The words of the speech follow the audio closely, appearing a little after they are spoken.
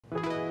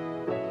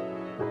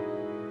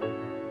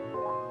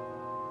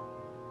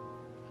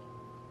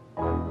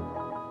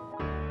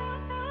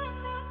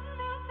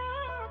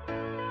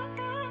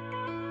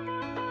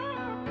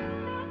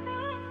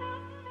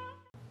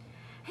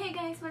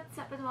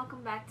and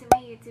welcome back to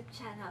my YouTube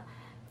channel.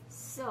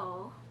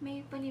 So,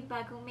 may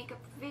panibagong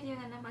makeup video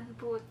na naman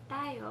po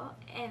tayo,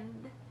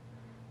 and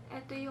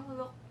ito yung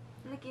look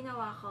na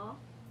ginawa ko,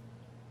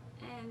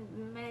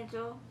 and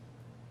medyo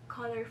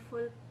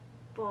colorful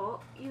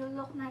po yung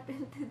look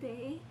natin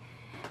today,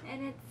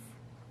 and it's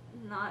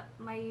not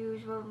my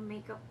usual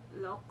makeup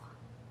look.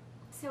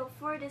 So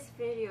for this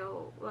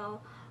video,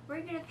 well,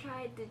 we're gonna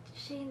try the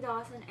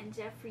Dawson and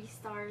Jeffree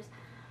Stars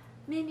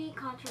mini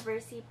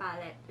controversy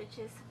palette,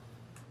 which is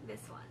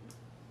this one.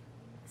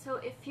 So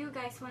if you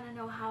guys want to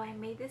know how I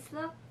made this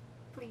look,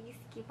 please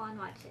keep on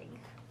watching.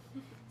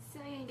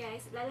 So yun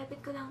guys, lalapit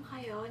ko lang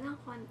kayo ng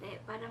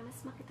konti para mas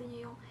makita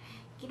nyo yung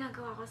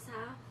ginagawa ko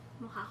sa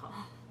mukha ko.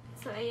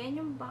 So ayan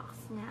yung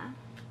box niya.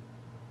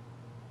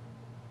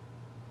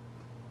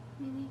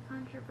 Mini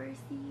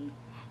controversy.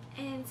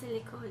 And sa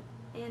likod,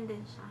 ayan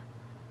din siya.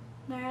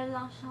 Meron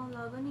lang siyang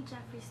logo ni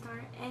Jeffree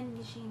Star and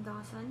ni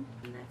Dawson.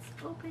 Let's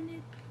open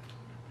it.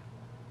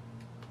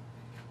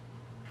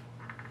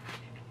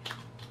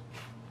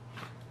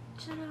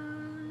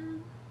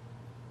 Tcharam!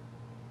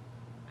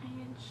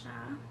 Ayan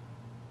siya.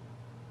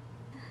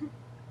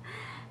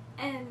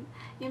 And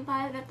yung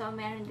palette na to,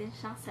 meron din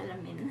siyang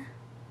salamin.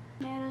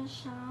 Meron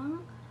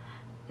siyang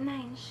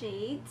 9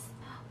 shades.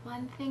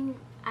 One thing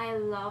I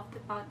loved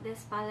about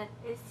this palette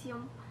is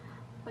yung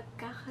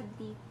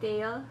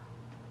pagkaka-detail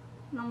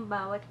ng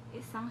bawat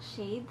isang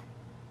shade.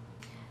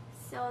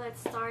 So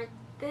let's start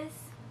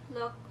this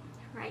look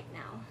right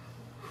now.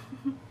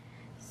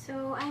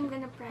 So I'm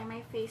gonna prime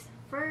my face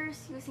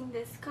first using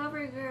this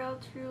CoverGirl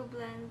True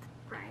Blend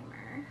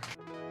Primer.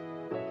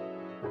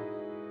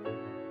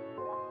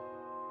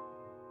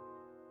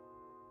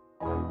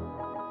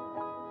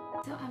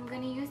 So I'm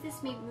gonna use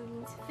this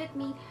Maybelline's Fit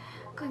Me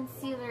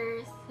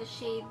Concealer sa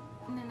shade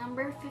na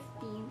number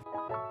 15.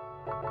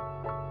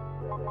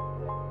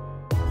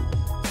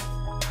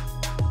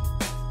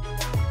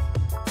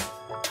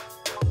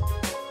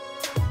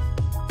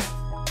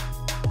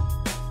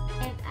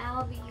 And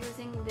I'll be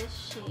using this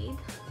shade.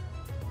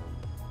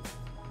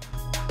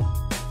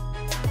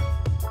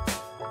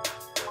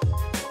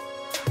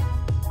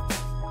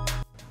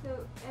 So,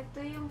 ito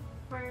yung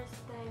first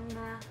time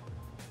na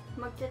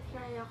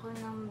mag-try ako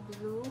ng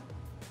blue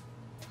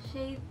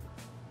shade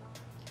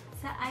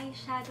sa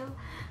eyeshadow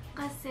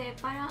kasi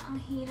parang ang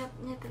hirap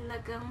niya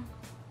talagang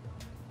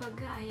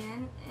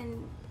pagayan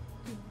and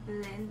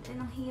blend, and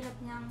ang hirap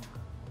niyang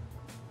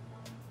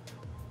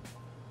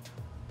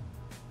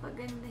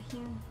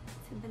pagandahin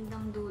sa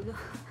bandang dulo.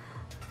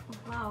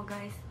 Wow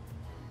guys,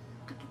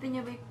 nakita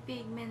niyo ba yung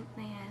pigment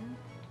na yan?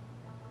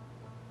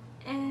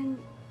 And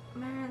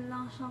meron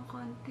lang siyang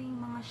konting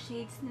mga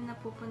shades na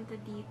napupunta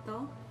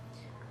dito.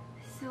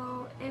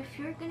 So, if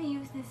you're gonna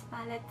use this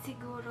palette,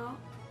 siguro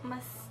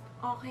mas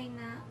okay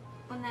na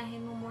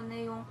unahin mo muna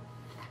yung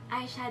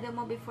eyeshadow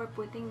mo before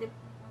putting the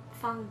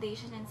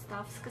foundation and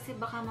stuffs. Kasi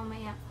baka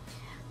mamaya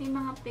may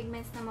mga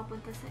pigments na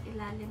mapunta sa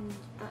ilalim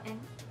dito,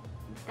 and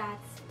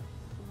that's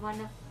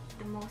one of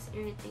the most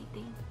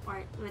irritating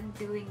part when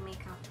doing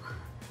makeup.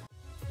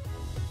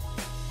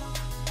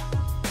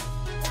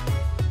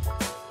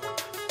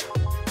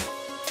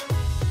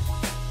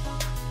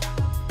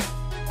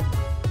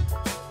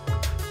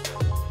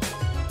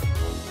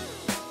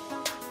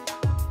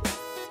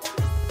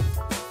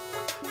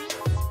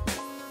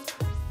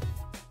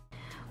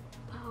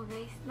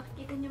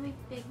 Nakikita niyo may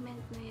pigment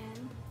na yan.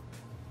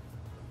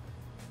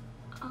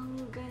 Ang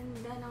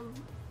ganda ng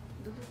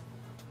blue.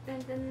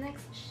 And the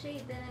next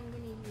shade that I'm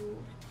gonna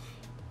use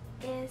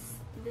is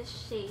the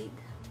shade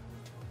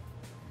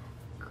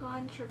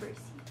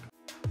Controversy.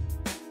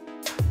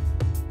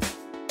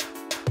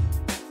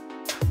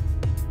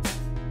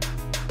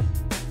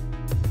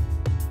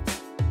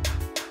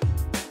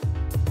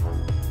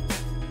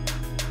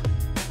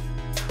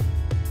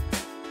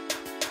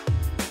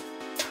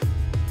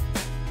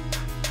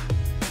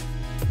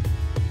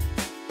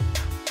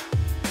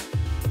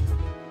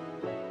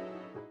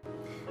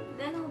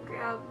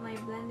 My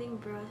blending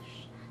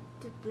brush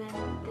to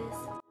blend this.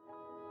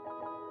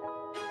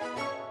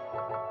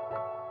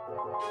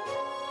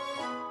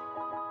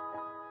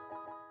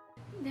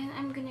 Then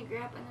I'm gonna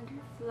grab another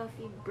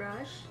fluffy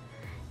brush,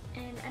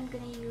 and I'm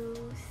gonna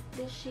use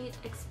this shade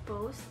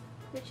Exposed,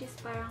 which is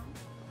parang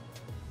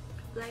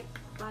like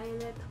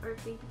violet or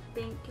baby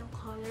pink yung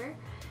color,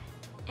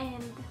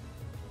 and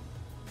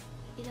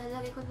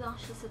ilalagay ko lang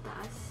siya sa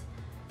taas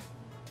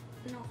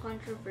ng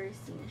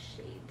Controversy na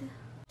shade.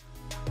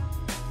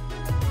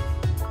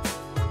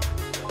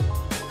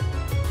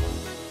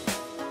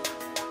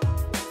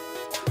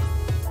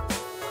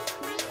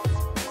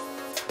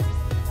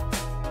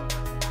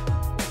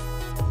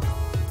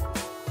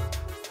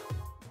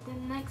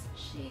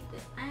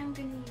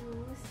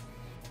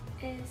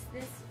 Is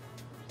this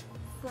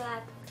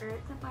Flat Earth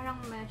na parang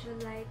medyo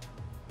light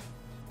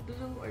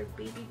blue or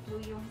baby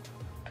blue yung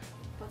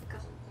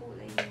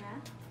pagkakulay niya.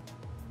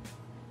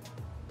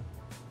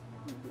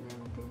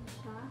 Blend din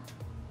siya.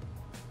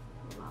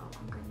 Wow,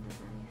 ang ganda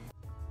guys.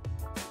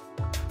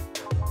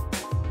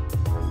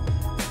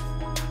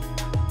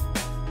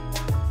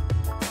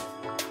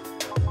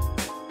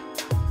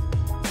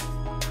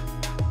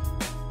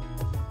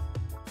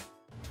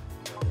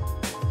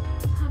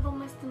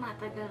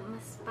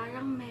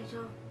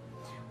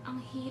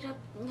 hirap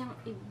niyang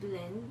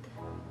i-blend.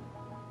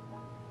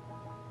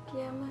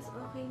 Kaya mas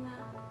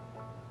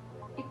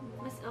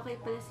okay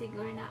pala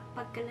siguro na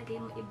pagkalagay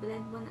mo,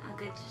 i-blend mo na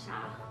agad siya.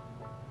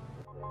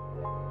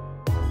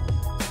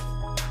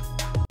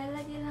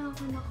 Lalagyan lang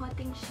ako ng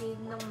konting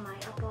shade ng My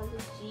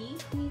Apology.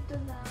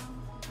 Dito lang.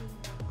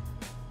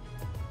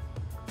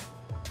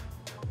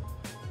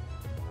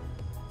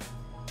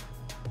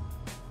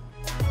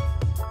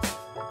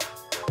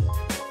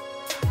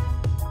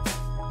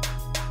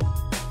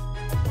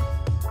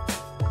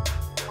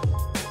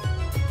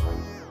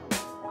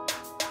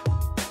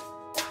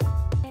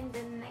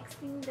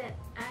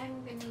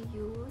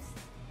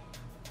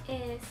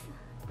 Is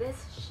this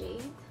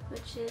shade,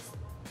 which is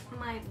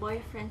My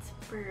Boyfriend's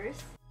Purse.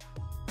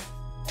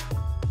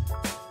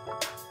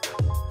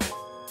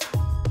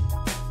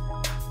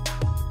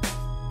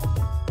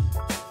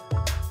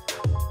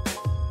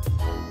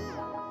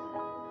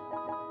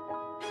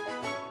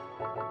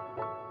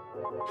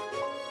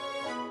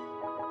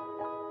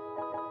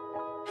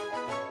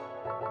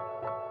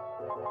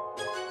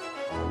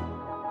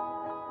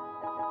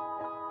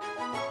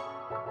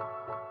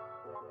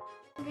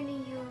 I'm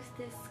gonna use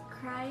this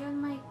Cry on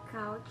My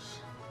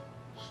Couch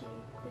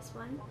shade, this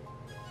one,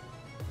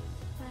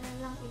 para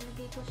lang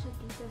ilagay ko siya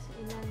dito sa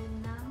ilalim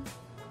ng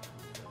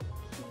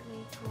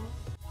kilay ko.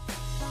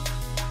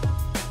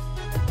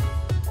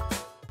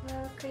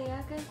 Well,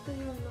 kaya ganito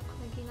yung look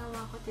na ginawa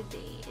ko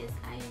today is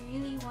I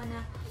really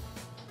wanna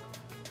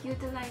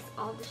utilize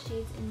all the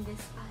shades in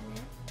this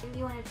palette. I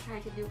really wanna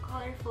try to do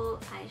colorful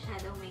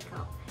eyeshadow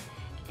makeup,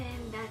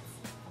 and that's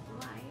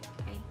why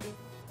I did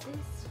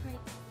this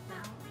right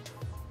now.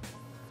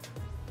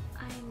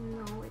 I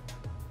know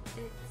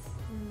it's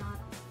not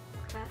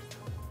that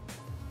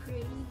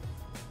pretty,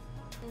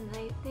 and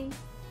I think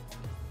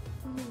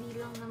hindi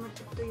lang naman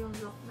ito yung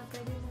look na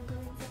pwede mong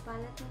gawin sa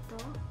palette na to.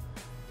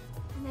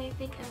 And I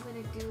think I'm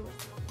gonna do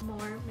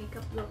more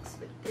makeup looks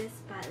with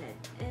this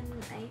palette, and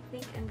I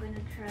think I'm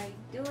gonna try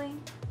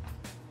doing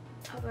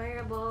a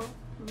wearable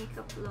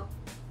makeup look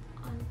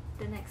on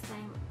the next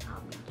time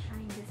I'll be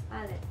trying this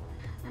palette.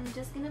 I'm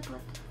just gonna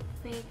put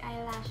fake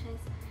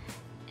eyelashes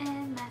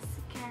and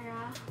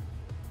mascara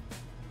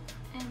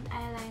and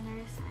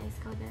eyeliner sa eyes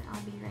ko, then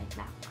I'll be right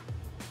back.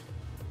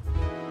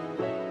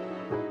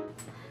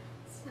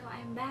 So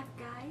I'm back,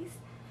 guys,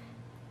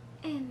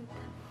 and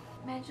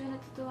medyo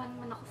natutuwa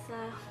naman ako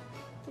sa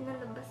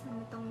pinalabasan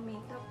nitong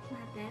makeup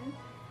natin.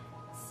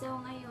 So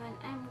ngayon,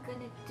 I'm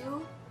gonna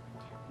do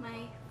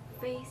my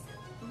face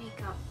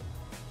makeup.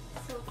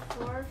 So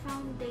for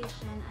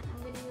foundation, I'm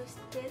gonna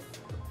use this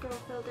Pro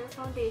Filter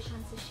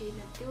foundation sa shade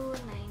na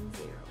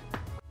 290.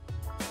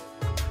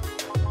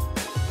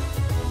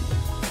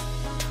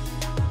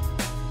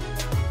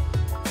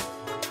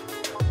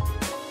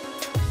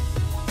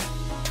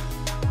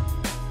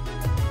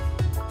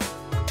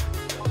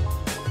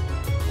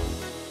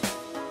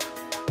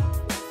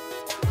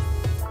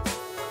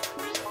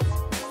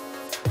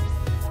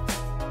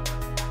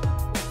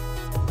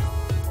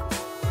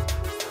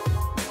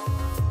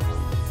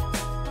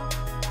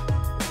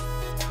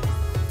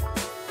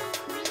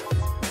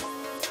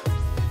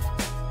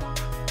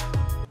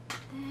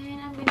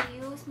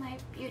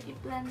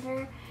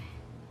 Blender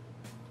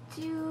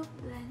to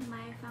blend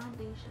my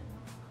foundation.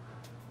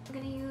 I'm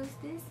gonna use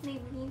this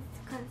Maybelline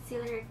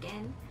concealer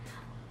again,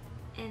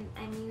 and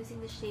I'm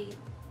using the shade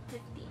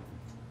 15.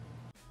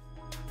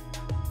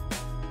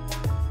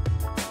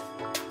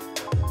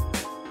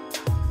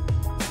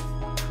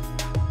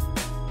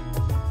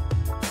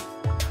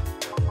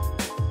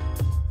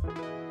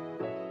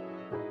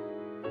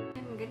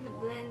 I'm gonna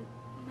blend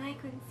my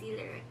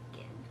concealer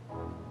again.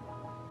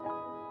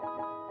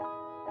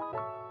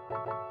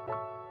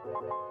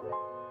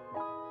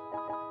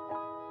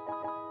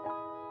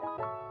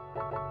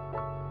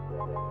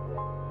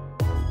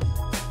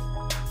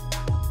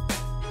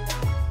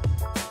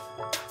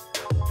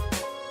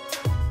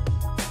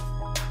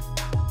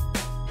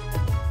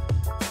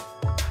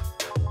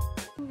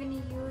 I'm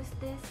gonna use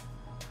this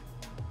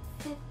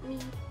Fit Me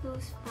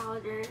Loose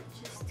powder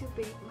just to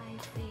bake my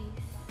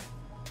face.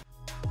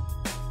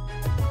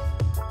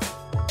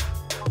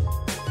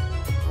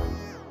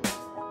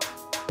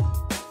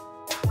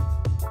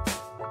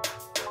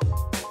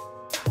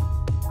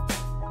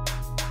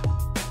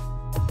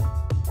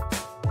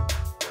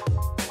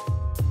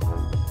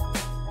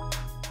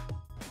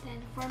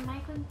 For my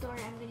contour,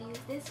 I'm going to use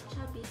this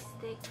chubby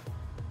stick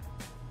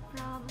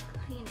from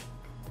Clinique.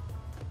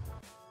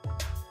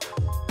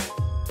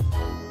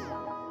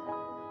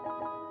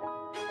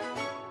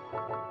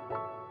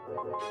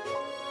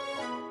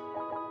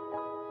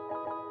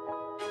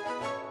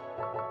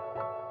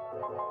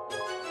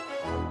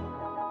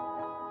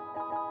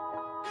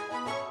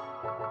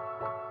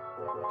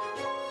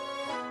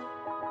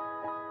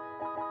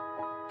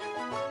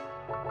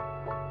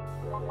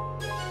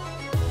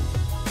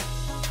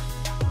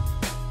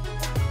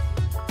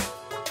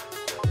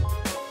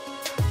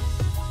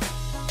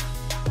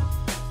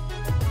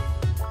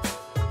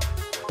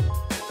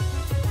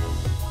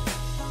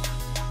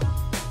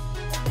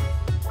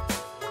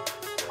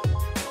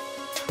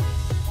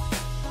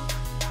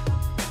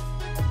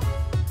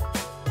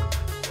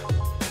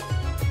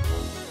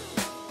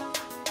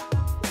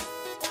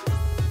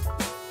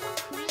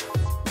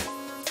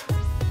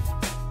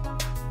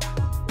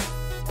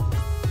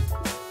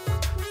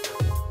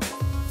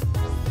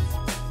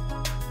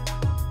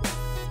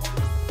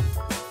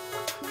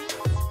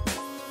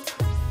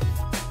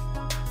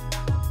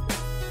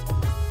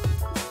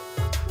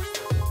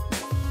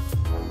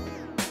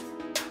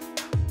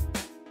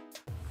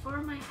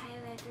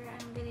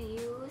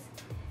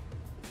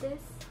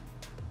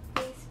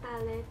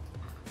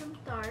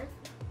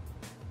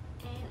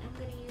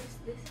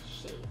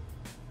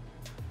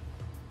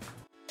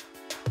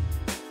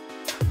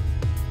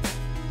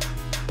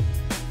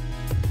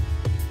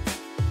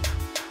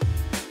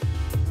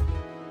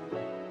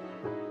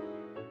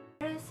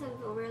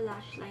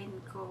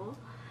 ko.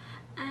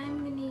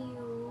 I'm gonna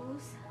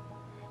use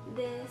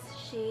this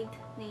shade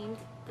named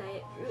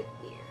Diet Root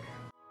Beer.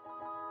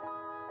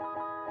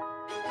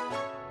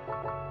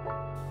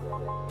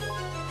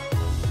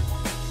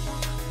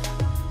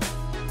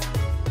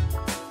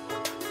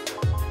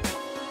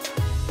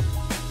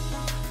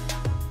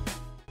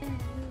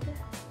 And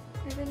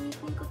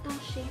gagamitin ko tong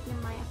shade na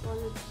My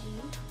Apology.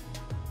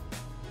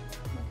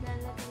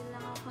 Maglalagay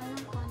lang ako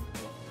ng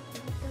konti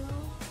dito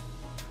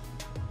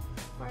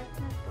part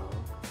na to.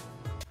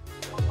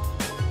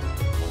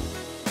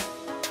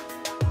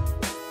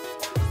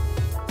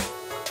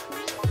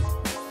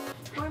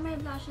 For my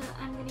blush,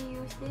 I'm gonna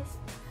use this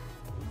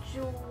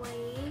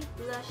Jeffree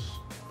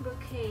Blush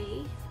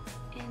Bouquet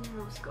in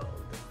Rose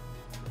Gold.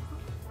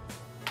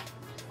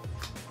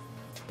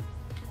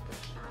 Ito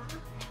siya.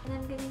 And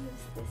I'm gonna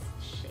use this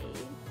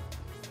shade.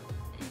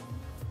 And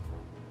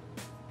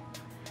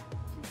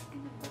just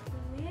gonna put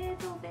a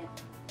little bit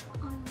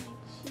on my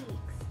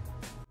cheeks.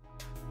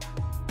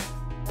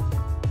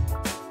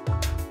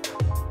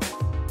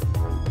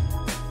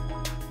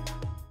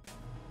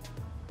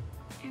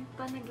 And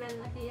pa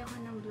naglalagay ako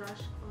ng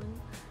blush on,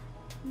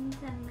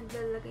 minsan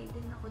naglalagay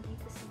din ako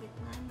dito sa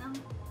gitna ng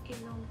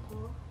ilong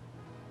ko.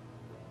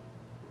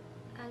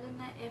 Lalo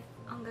na if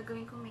ang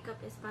gagawin kong makeup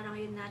is parang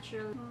yung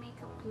natural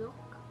makeup look.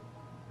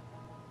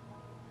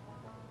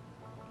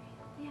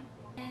 Yeah.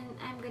 And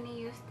I'm gonna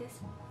use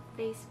this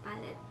face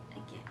palette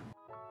again.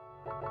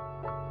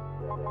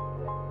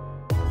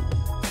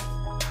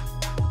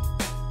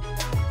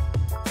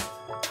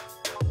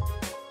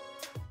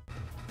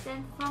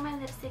 Then for my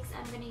lipsticks,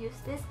 I'm gonna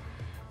use this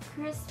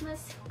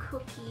Christmas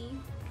Cookie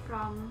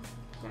from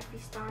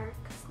Jeffree Star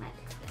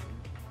Cosmetics.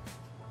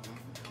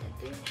 And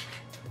ito yung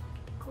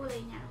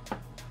kulay niya.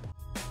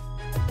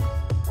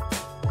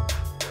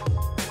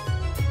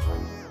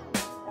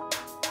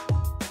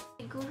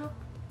 Siguro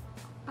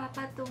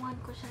papatungan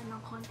ko siya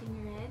ng konting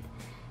red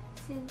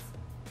since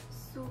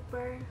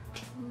super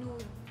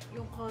nude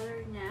yung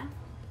color niya.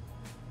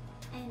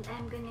 And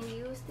I'm gonna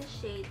use the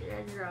shade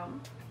Red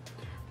Rum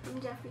from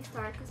Jeffree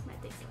Star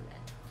Cosmetics ulit.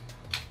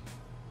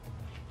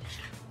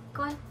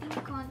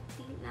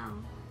 Konting-konti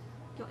lang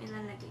yung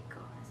ilalagay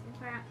ko. As in,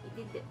 parang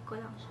i-dip ko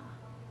lang siya.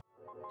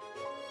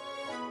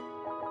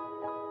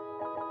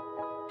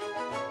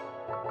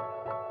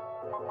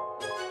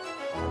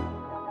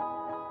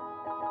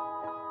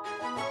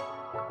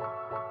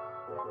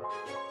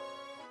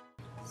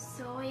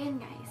 So, ayan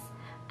guys.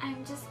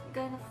 I'm just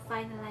gonna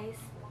finalize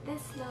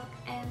this look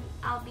and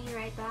I'll be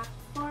right back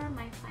for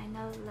my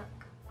final look.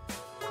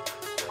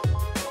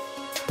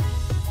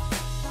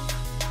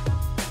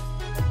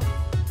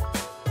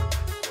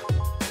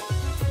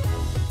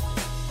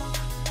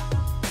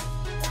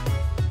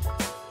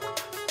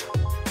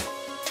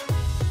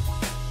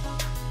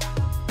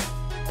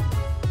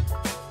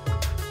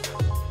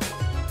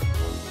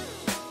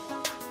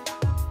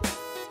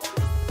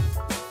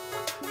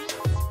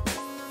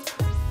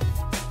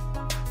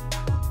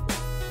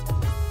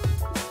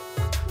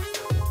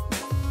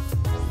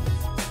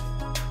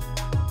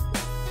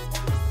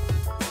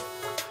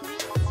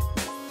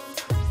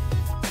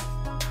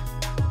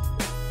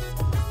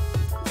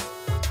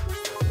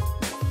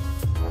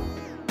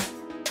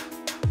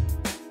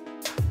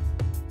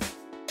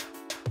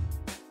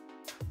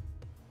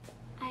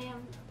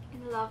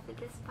 Love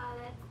with this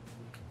palette.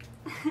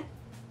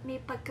 May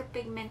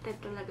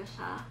pagka-pigmented talaga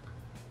siya.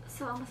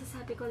 So, ang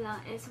masasabi ko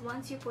lang is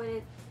once you put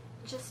it,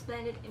 just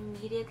blend it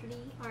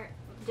immediately or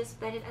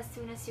just blend it as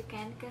soon as you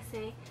can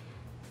kasi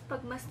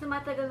pag mas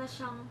tumatagal na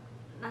siyang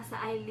nasa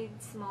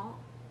eyelids mo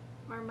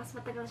or mas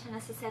matagal na siya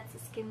nasa set sa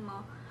skin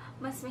mo,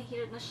 mas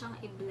mahirap na siyang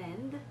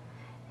i-blend.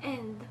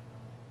 And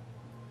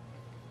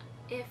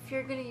if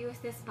you're gonna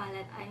use this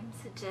palette, I'm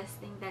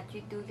suggesting that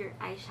you do your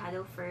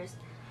eyeshadow first,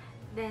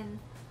 then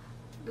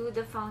do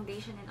the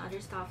foundation and other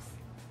stuffs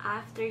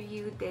after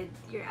you did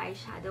your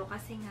eyeshadow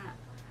kasi nga,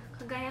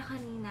 kagaya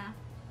kanina,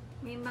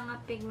 may mga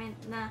pigment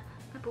na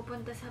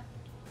napupunta sa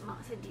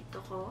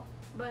dito ko.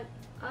 But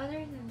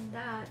other than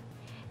that,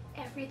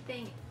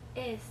 everything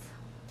is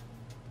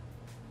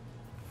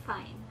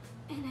fine.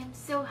 And I'm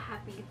so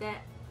happy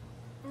that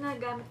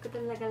nagamit ko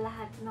talaga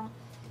lahat ng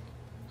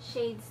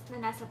shades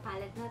na nasa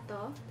palette na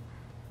to.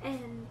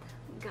 And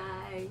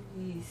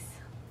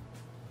guys,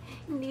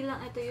 hindi lang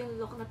ito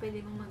yung look na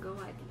pwede mong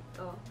magawa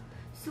dito.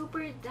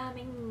 Super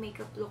daming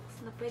makeup looks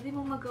na pwede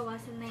mong magawa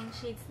sa 9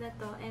 shades na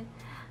to. And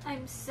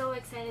I'm so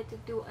excited to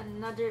do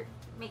another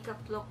makeup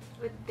look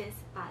with this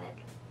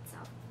palette. So,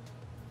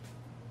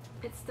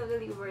 it's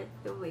totally worth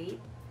the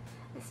wait.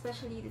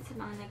 Especially dito sa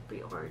mga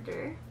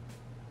nag-pre-order.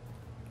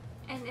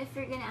 And if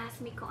you're gonna ask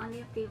me kung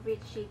ano yung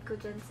favorite shade ko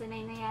dyan sa 9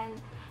 na yan,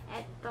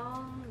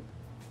 etong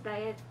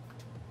Diet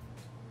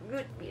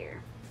Root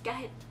Beer.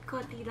 Kahit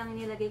konti lang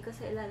nilagay ko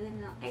sa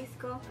ilalim ng eyes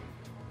ko,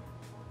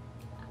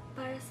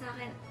 para sa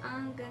akin,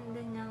 ang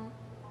ganda niyang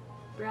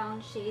brown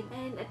shade.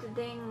 And ito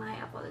din My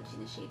Apology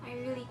na shade.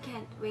 I really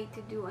can't wait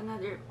to do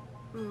another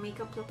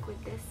makeup look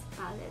with this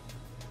palette.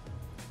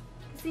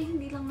 Kasi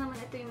hindi lang naman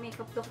ito yung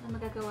makeup look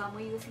na magagawa mo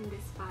using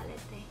this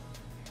palette eh.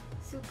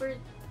 super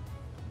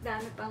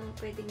dami pang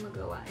pwedeng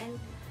magawa. And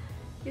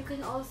you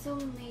can also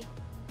make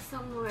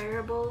some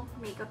wearable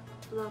makeup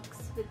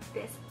looks with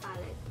this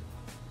palette.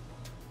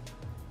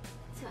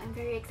 So I'm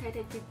very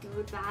excited to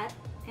do that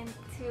and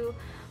to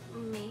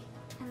make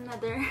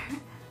another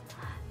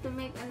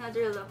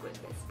look with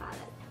this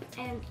palette.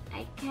 And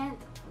I can't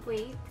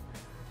wait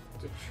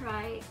to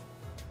try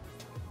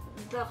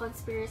the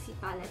conspiracy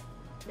palette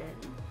then.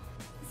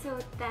 So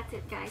that's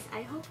it, guys.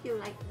 I hope you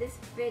liked this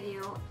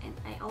video, and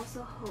I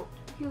also hope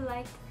you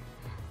liked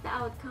the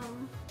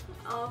outcome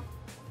of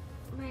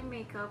my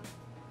makeup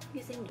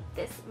using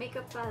this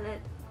makeup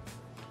palette.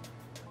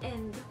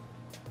 And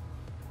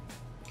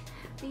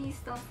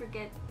please don't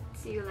forget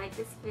to like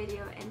this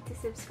video and to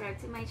subscribe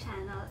to my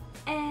channel,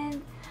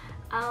 and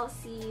I'll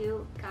see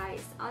you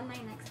guys on my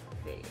next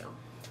video.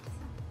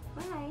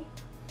 So,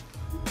 bye!